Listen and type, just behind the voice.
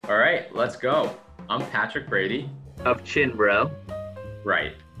All right, let's go. I'm Patrick Brady. Of Chinbro.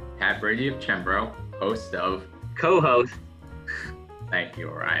 Right. Pat Brady of Chinbro, host of, Co-host, thank you,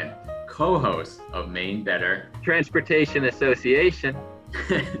 Orion, co-host of Maine Better. Transportation Association.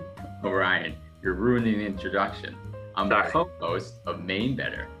 Orion, you're ruining the introduction. I'm the Sorry. co-host of Maine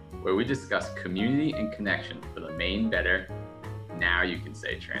Better, where we discuss community and connection for the Maine Better. Now you can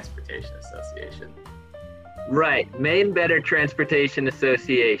say Transportation Association. Right, Maine Better Transportation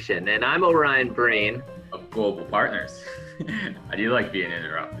Association. And I'm Orion Breen. Of Global Partners. I do like being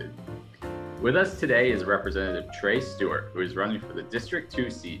interrupted. With us today is Representative Trey Stewart, who is running for the District 2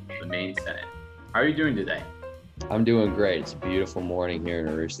 seat of the Maine Senate. How are you doing today? I'm doing great. It's a beautiful morning here in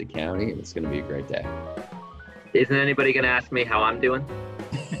Aroostook County, and it's going to be a great day. Isn't anybody going to ask me how I'm doing?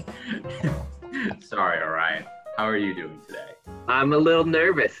 Sorry, Orion. How are you doing today? I'm a little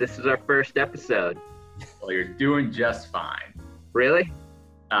nervous. This is our first episode. Well, you're doing just fine. Really?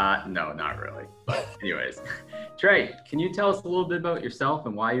 No, not really. But anyways, Trey, can you tell us a little bit about yourself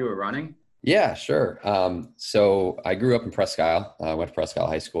and why you were running? Yeah, sure. So I grew up in Presque Isle. I went to Presque Isle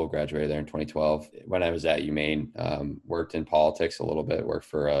High School, graduated there in 2012. When I was at UMaine, worked in politics a little bit, worked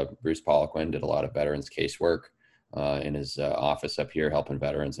for Bruce Poliquin, did a lot of veterans casework in his office up here, helping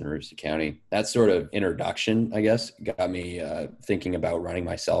veterans in Aroostook County. That sort of introduction, I guess, got me thinking about running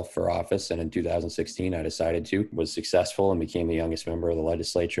myself for office. And in 2016, I decided to, was successful and became the youngest member of the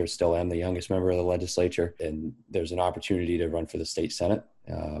legislature, still am the youngest member of the legislature. And there's an opportunity to run for the state Senate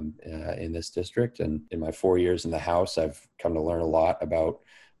in this district. And in my 4 years in the House, I've come to learn a lot about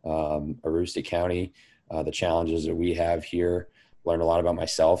Aroostook County, the challenges that we have here. Learned a lot about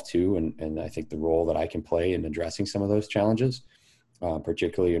myself too, and I think the role that I can play in addressing some of those challenges,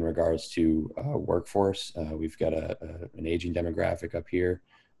 particularly in regards to workforce. We've got an aging demographic up here,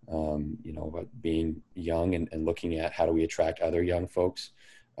 but being young and looking at how do we attract other young folks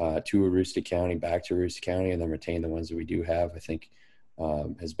to Aroostook County, back to Aroostook County, and then retain the ones that we do have, I think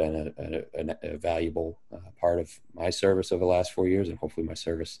has been a valuable part of my service over the last 4 years, and hopefully my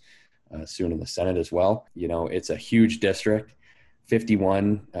service soon in the Senate as well. You know, it's a huge district.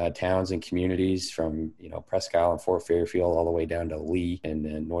 51 towns and communities from, Presque Isle and Fort Fairfield all the way down to Lee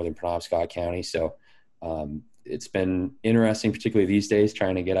in northern Penobscot County. So it's been interesting, particularly these days,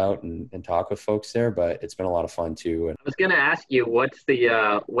 trying to get out and talk with folks there, but it's been a lot of fun too. And I was going to ask you, what's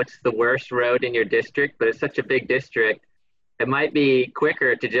the worst road in your district? But it's such a big district, it might be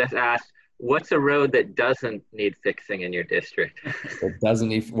quicker to just ask, what's a road that doesn't need fixing in your district? It doesn't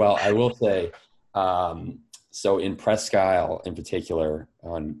need, well, I will say, so in Presque Isle in particular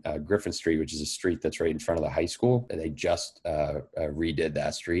on Griffin Street, which is a street that's right in front of the high school, they just redid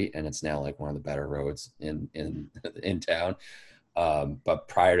that street and it's now like one of the better roads in town. But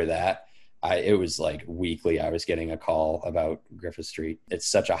prior to that, it was like weekly, I was getting a call about Griffin Street. It's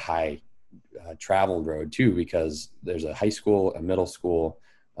such a high traveled road too, because there's a high school, a middle school,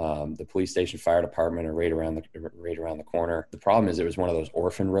 the police station, fire department are right around the corner. The problem is it was one of those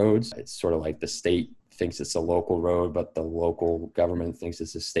orphan roads. It's sort of like the state thinks it's a local road, but the local government thinks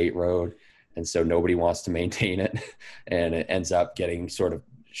it's a state road. And so nobody wants to maintain it. And it ends up getting sort of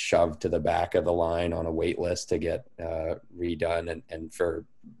shoved to the back of the line on a wait list to get redone. And for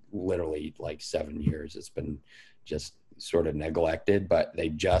literally like 7 years, it's been just sort of neglected, but they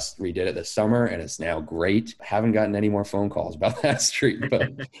just redid it this summer and it's now great. Haven't gotten any more phone calls about that street.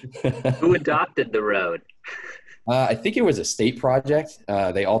 But Who adopted the road? I think it was a state project.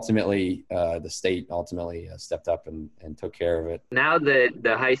 The state ultimately stepped up and took care of it. Now that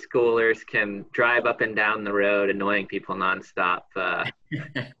the high schoolers can drive up and down the road, annoying people nonstop.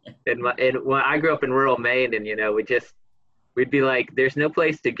 When I grew up in rural Maine, and we'd be like, there's no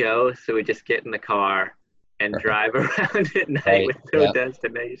place to go, so we just get in the car and drive around at night Right. with no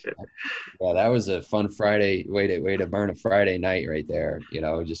destination. Yeah, that was a fun Friday way to burn a Friday night right there.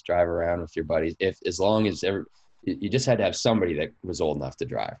 Just drive around with your buddies. As long as you just had to have somebody that was old enough to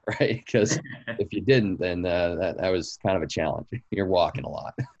drive, right? Because if you didn't, then that was kind of a challenge. You're walking a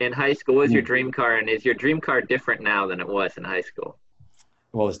lot. In high school, what was your dream car, and is your dream car different now than it was in high school?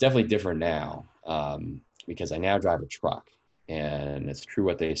 Well, it's definitely different now because I now drive a truck. And it's true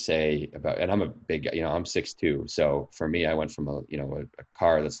what they say about, and I'm a big guy, I'm 6'2". So for me, I went from a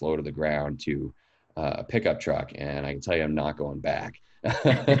car that's low to the ground to a pickup truck. And I can tell you, I'm not going back.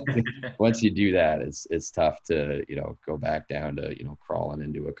 Once you do that, it's tough to, go back down to, crawling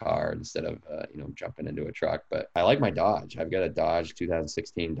into a car instead of, jumping into a truck. But I like my Dodge. I've got a Dodge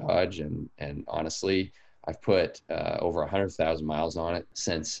 2016 Dodge. And honestly, I've put over 100,000 miles on it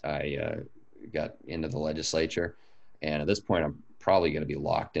since I got into the legislature. And at this point, I'm probably going to be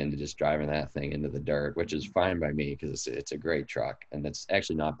locked into just driving that thing into the dirt, which is fine by me because it's a great truck. And it's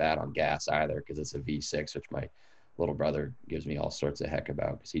actually not bad on gas either because it's a V6, which my little brother gives me all sorts of heck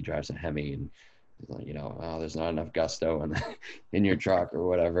about because he drives a Hemi and, oh, there's not enough gusto in your truck or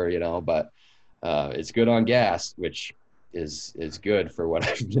whatever, but it's good on gas, which is good for what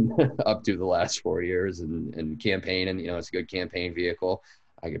I've been up to the last 4 years and campaigning. It's a good campaign vehicle.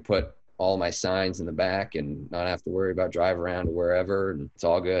 I could put all my signs in the back and not have to worry about drive around to wherever, and it's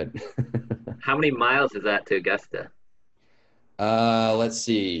all good. How many miles is that to Augusta? Let's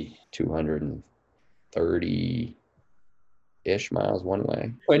see, 230-ish miles one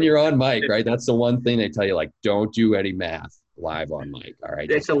way. When you're on mic, right? That's the one thing they tell you, like, don't do any math live on mic. All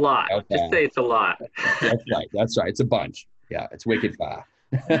right. It's a lot. Just say it's a lot. That's right. It's a bunch. Yeah. It's wicked fast.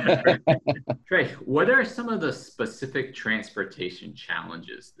 Trey, what are some of the specific transportation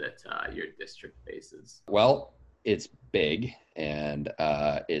challenges that your district faces? Well, it's big and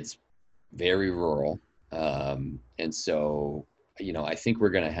it's very rural. And so, I think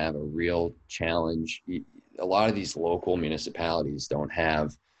we're going to have a real challenge. A lot of these local municipalities don't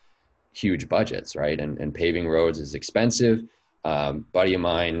have huge budgets, right? And paving roads is expensive. Buddy of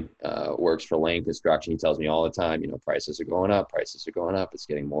mine works for Lane Construction. He tells me all the time, prices are going up. It's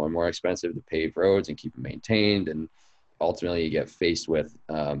getting more and more expensive to pave roads and keep them maintained. And ultimately you get faced with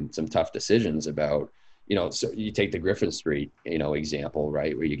some tough decisions about, so you take the Griffin Street, example,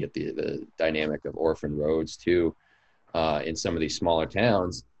 right? Where you get the dynamic of orphan roads too in some of these smaller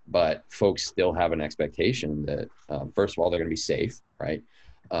towns, but folks still have an expectation that first of all, they're going to be safe, right?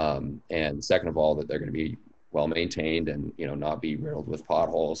 And second of all, that they're going to be well maintained and, not be riddled with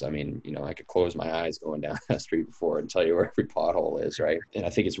potholes. I mean, I could close my eyes going down that street before and tell you where every pothole is, right? And I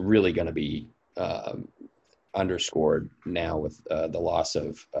think it's really going to be underscored now with the loss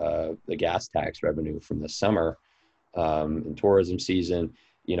of the gas tax revenue from the summer in tourism season.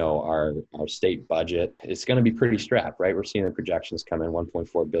 Our state budget, it's going to be pretty strapped, right? We're seeing the projections come in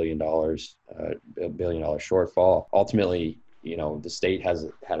 $1.4 billion, $1 billion shortfall. Ultimately, the state has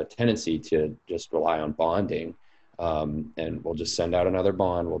had a tendency to just rely on bonding, and we'll just send out another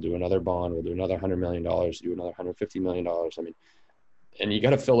bond. We'll do another bond. We'll do another $100 million, do another $150 million. I mean, and you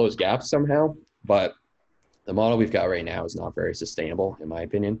got to fill those gaps somehow, but the model we've got right now is not very sustainable, in my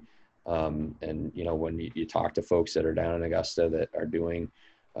opinion. And, when you talk to folks that are down in Augusta that are doing,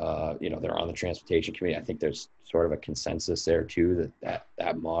 they're on the transportation committee, I think there's sort of a consensus there too,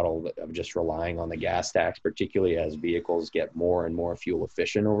 that model of just relying on the gas tax, particularly as vehicles get more and more fuel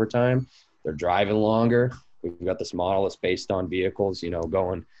efficient over time, they're driving longer. We've got this model that's based on vehicles,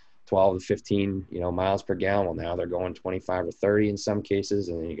 going 12 to 15, miles per gallon. Well, now they're going 25 or 30 in some cases.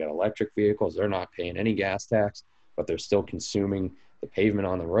 And then you got electric vehicles. They're not paying any gas tax, but they're still consuming the pavement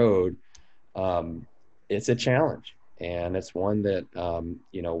on the road. It's a challenge. And it's one that,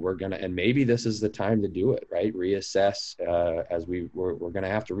 we're going to, and maybe this is the time to do it, right? Reassess as we're going to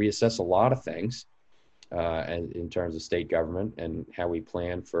have to reassess a lot of things and in terms of state government and how we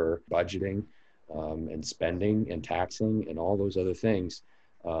plan for budgeting and spending and taxing and all those other things.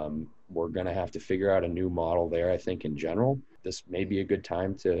 We're going to have to figure out a new model there. I think in general, this may be a good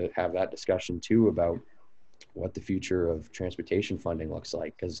time to have that discussion too about what the future of transportation funding looks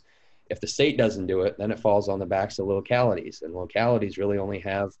like. Because if the state doesn't do it, then it falls on the backs of localities, and localities really only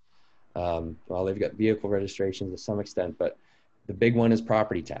have, they've got vehicle registrations to some extent, but the big one is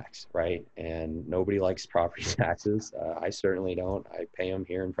property tax, right? And nobody likes property taxes. I certainly don't. I pay them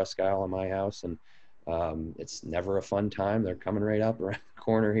here in Presque Isle on my house, and it's never a fun time. They're coming right up around the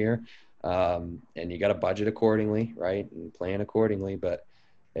corner here. And you got to budget accordingly, right? And plan accordingly. But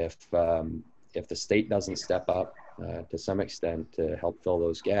if the state doesn't step up to some extent to help fill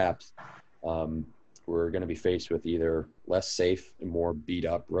those gaps, we're going to be faced with either less safe and more beat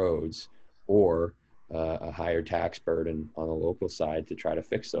up roads or a higher tax burden on the local side to try to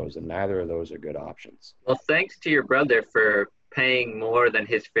fix those. And neither of those are good options. Well, thanks to your brother for paying more than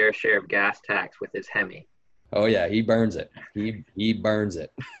his fair share of gas tax with his Hemi. Oh yeah, he burns it. He burns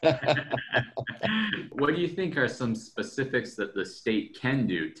it. What do you think are some specifics that the state can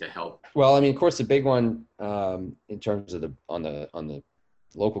do to help? Well, I mean, of course, the big one in terms of on the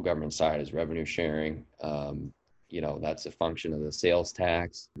local government side is revenue sharing. That's a function of the sales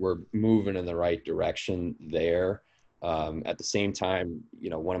tax. We're moving in the right direction there. At the same time,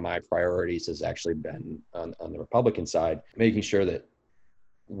 one of my priorities has actually been on the Republican side, making sure that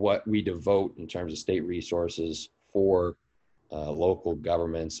what we devote in terms of state resources for local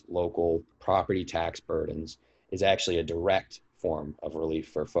governments, local property tax burdens is actually a direct form of relief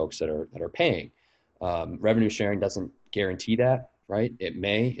for folks that are paying. Revenue sharing doesn't guarantee that, right? It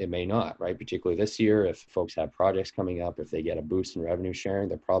may not, right? Particularly this year, if folks have projects coming up, if they get a boost in revenue sharing,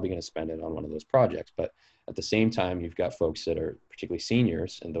 they're probably going to spend it on one of those projects. But at the same time, you've got folks that are particularly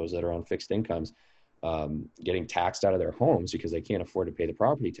seniors and those that are on fixed incomes getting taxed out of their homes because they can't afford to pay the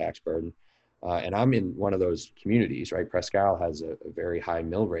property tax burden. And I'm in one of those communities, right? Presque Isle has a very high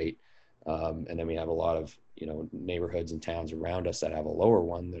mill rate. And then we have a lot of, neighborhoods and towns around us that have a lower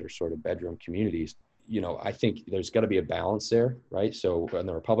one that are sort of bedroom communities. I think there's got to be a balance there, right? So when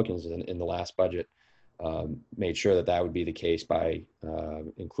the Republicans in the last budget made sure that would be the case by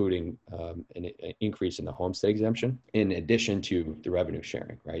including an increase in the homestead exemption in addition to the revenue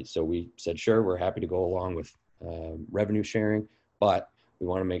sharing, right? So we said, sure, we're happy to go along with revenue sharing, but we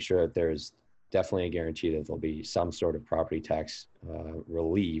want to make sure that there's definitely a guarantee that there'll be some sort of property tax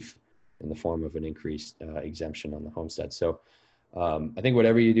relief in the form of an increased exemption on the homestead. So I think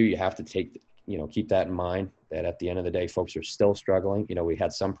whatever you do, you have to keep that in mind, that at the end of the day, folks are still struggling. We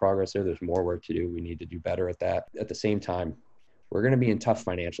had some progress there. There's more work to do. We need to do better at that. At the same time, we're going to be in tough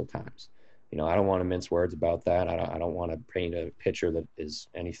financial times. I don't want to mince words about that. I don't want to paint a picture that is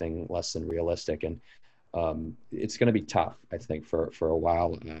anything less than realistic. And it's going to be tough, I think, for a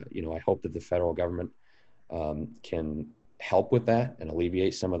while. I hope that the federal government can help with that and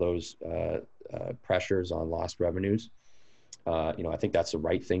alleviate some of those pressures on lost revenues. I think that's the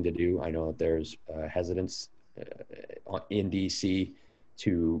right thing to do. I know that there's hesitance in DC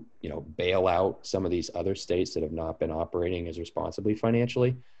to, bail out some of these other states that have not been operating as responsibly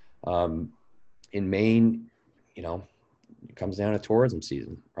financially. In Maine, it comes down to tourism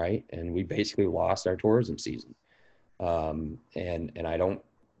season, right? And we basically lost our tourism season. And I don't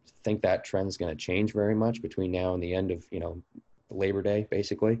think that trend is going to change very much between now and the end of, Labor Day,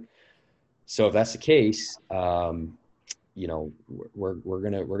 basically. So if that's the case, we're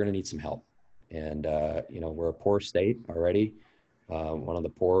gonna need some help, and we're a poor state already, one of the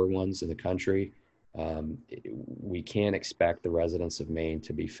poorer ones in the country. We can't expect the residents of Maine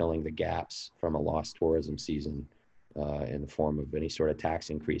to be filling the gaps from a lost tourism season in the form of any sort of tax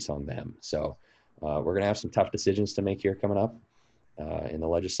increase on them. So we're gonna have some tough decisions to make here coming up in the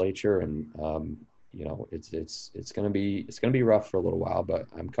legislature, and it's gonna be rough for a little while, but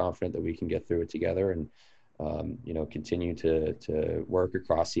I'm confident that we can get through it together and continue to work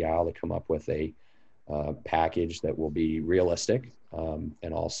across the aisle to come up with a package that will be realistic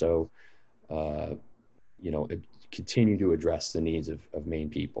and also, continue to address the needs of Maine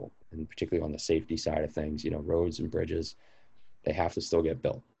people, and particularly on the safety side of things. Roads and bridges, they have to still get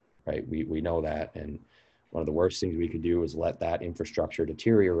built, right? We know that, and one of the worst things we could do is let that infrastructure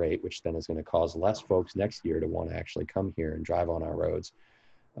deteriorate, which then is going to cause less folks next year to want to actually come here and drive on our roads.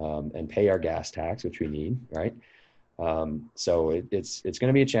 And pay our gas tax, which we need, right? So it's going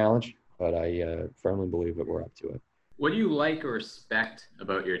to be a challenge, but I firmly believe that we're up to it. What do you like or respect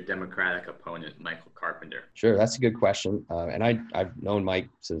about your Democratic opponent, Michael Carpenter? Sure, that's a good question. And I've known Mike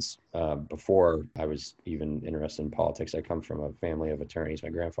since before I was even interested in politics. I come from a family of attorneys. My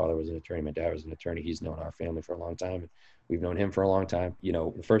grandfather was an attorney. My dad was an attorney. He's known our family for a long time. We've known him for a long time.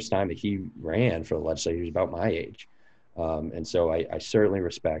 The first time that he ran for the legislature, he was about my age. And so I certainly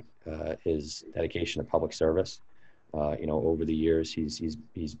respect his dedication to public service. Over the years, he's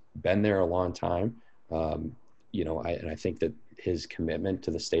been there a long time. And I think that his commitment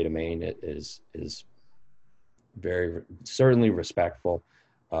to the state of Maine is very certainly respectful,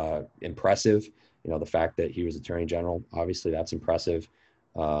 impressive. The fact that he was Attorney General, obviously that's impressive.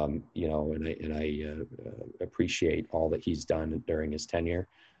 And I appreciate all that he's done during his tenure.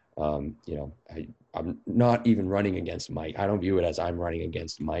 I'm not even running against Mike. I don't view it as I'm running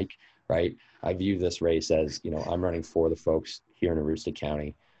against Mike, right? I view this race as, I'm running for the folks here in Aroostook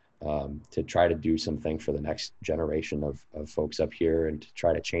County to try to do something for the next generation of folks up here and to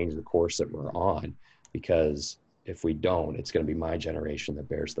try to change the course that we're on. Because if we don't, it's going to be my generation that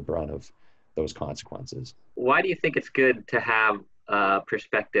bears the brunt of those consequences. Why do you think it's good to have a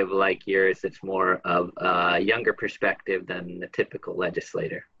perspective like yours that's more of a younger perspective than the typical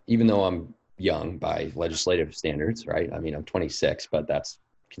legislator? Even though I'm young by legislative standards, right? I mean, I'm 26, but that's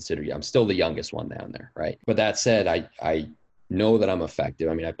considered, I'm still the youngest one down there, right? But that said, I know that I'm effective.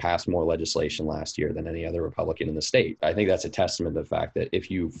 I mean, I passed more legislation last year than any other Republican in the state. I think that's a testament to the fact that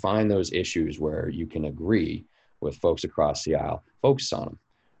if you find those issues where you can agree with folks across the aisle, focus on them,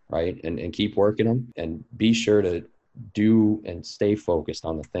 right? And keep working them, and be sure to do and stay focused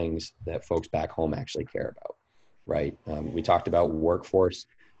on the things that folks back home actually care about, right? We talked about workforce.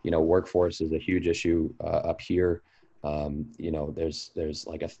 Workforce is a huge issue up here. There's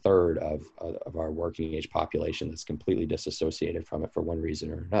like a third of our working age population that's completely disassociated from it for one reason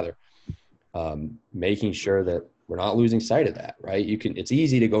or another. making sure that we're not losing sight of that, right? It's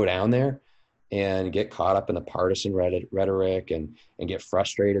easy to go down there and get caught up in the partisan rhetoric and get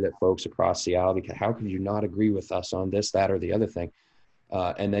frustrated at folks across the aisle because how could you not agree with us on this, that, or the other thing?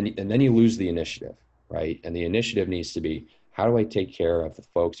 And then you lose the initiative, right? And the initiative needs to be, how do I take care of the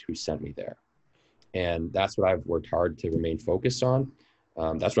folks who sent me there? And that's what I've worked hard to remain focused on.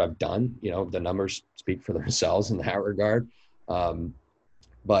 That's what I've done. You know, the numbers speak for themselves in that regard.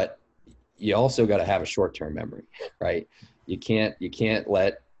 But you also got to have a short-term memory, right? You can't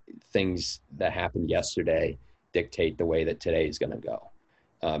let things that happened yesterday dictate the way that today is going to go.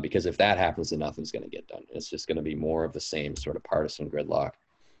 Because if that happens, then nothing's going to get done. It's just going to be more of the same sort of partisan gridlock.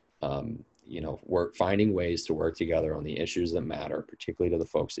 Finding ways to work together on the issues that matter, particularly to the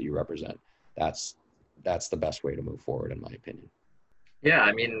folks that you represent. That's the best way to move forward, in my opinion. Yeah,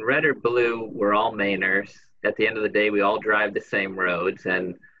 I mean, red or blue, we're all Mainers. At the end of the day, we all drive the same roads,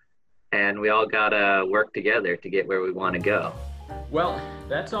 and we all gotta work together to get where we want to go. Well,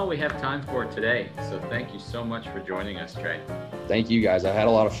 that's all we have time for today. So thank you so much for joining us, Trey. Thank you, guys. I've had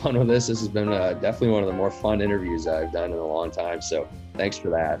a lot of fun with this. This has been definitely one of the more fun interviews I've done in a long time. So thanks for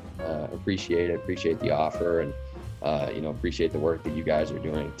that. Appreciate it. Appreciate the offer, and appreciate the work that you guys are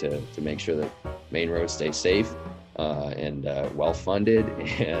doing to make sure that Main roads stay safe and well-funded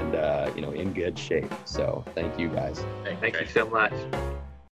and in good shape. So thank you, guys. Thank you so much.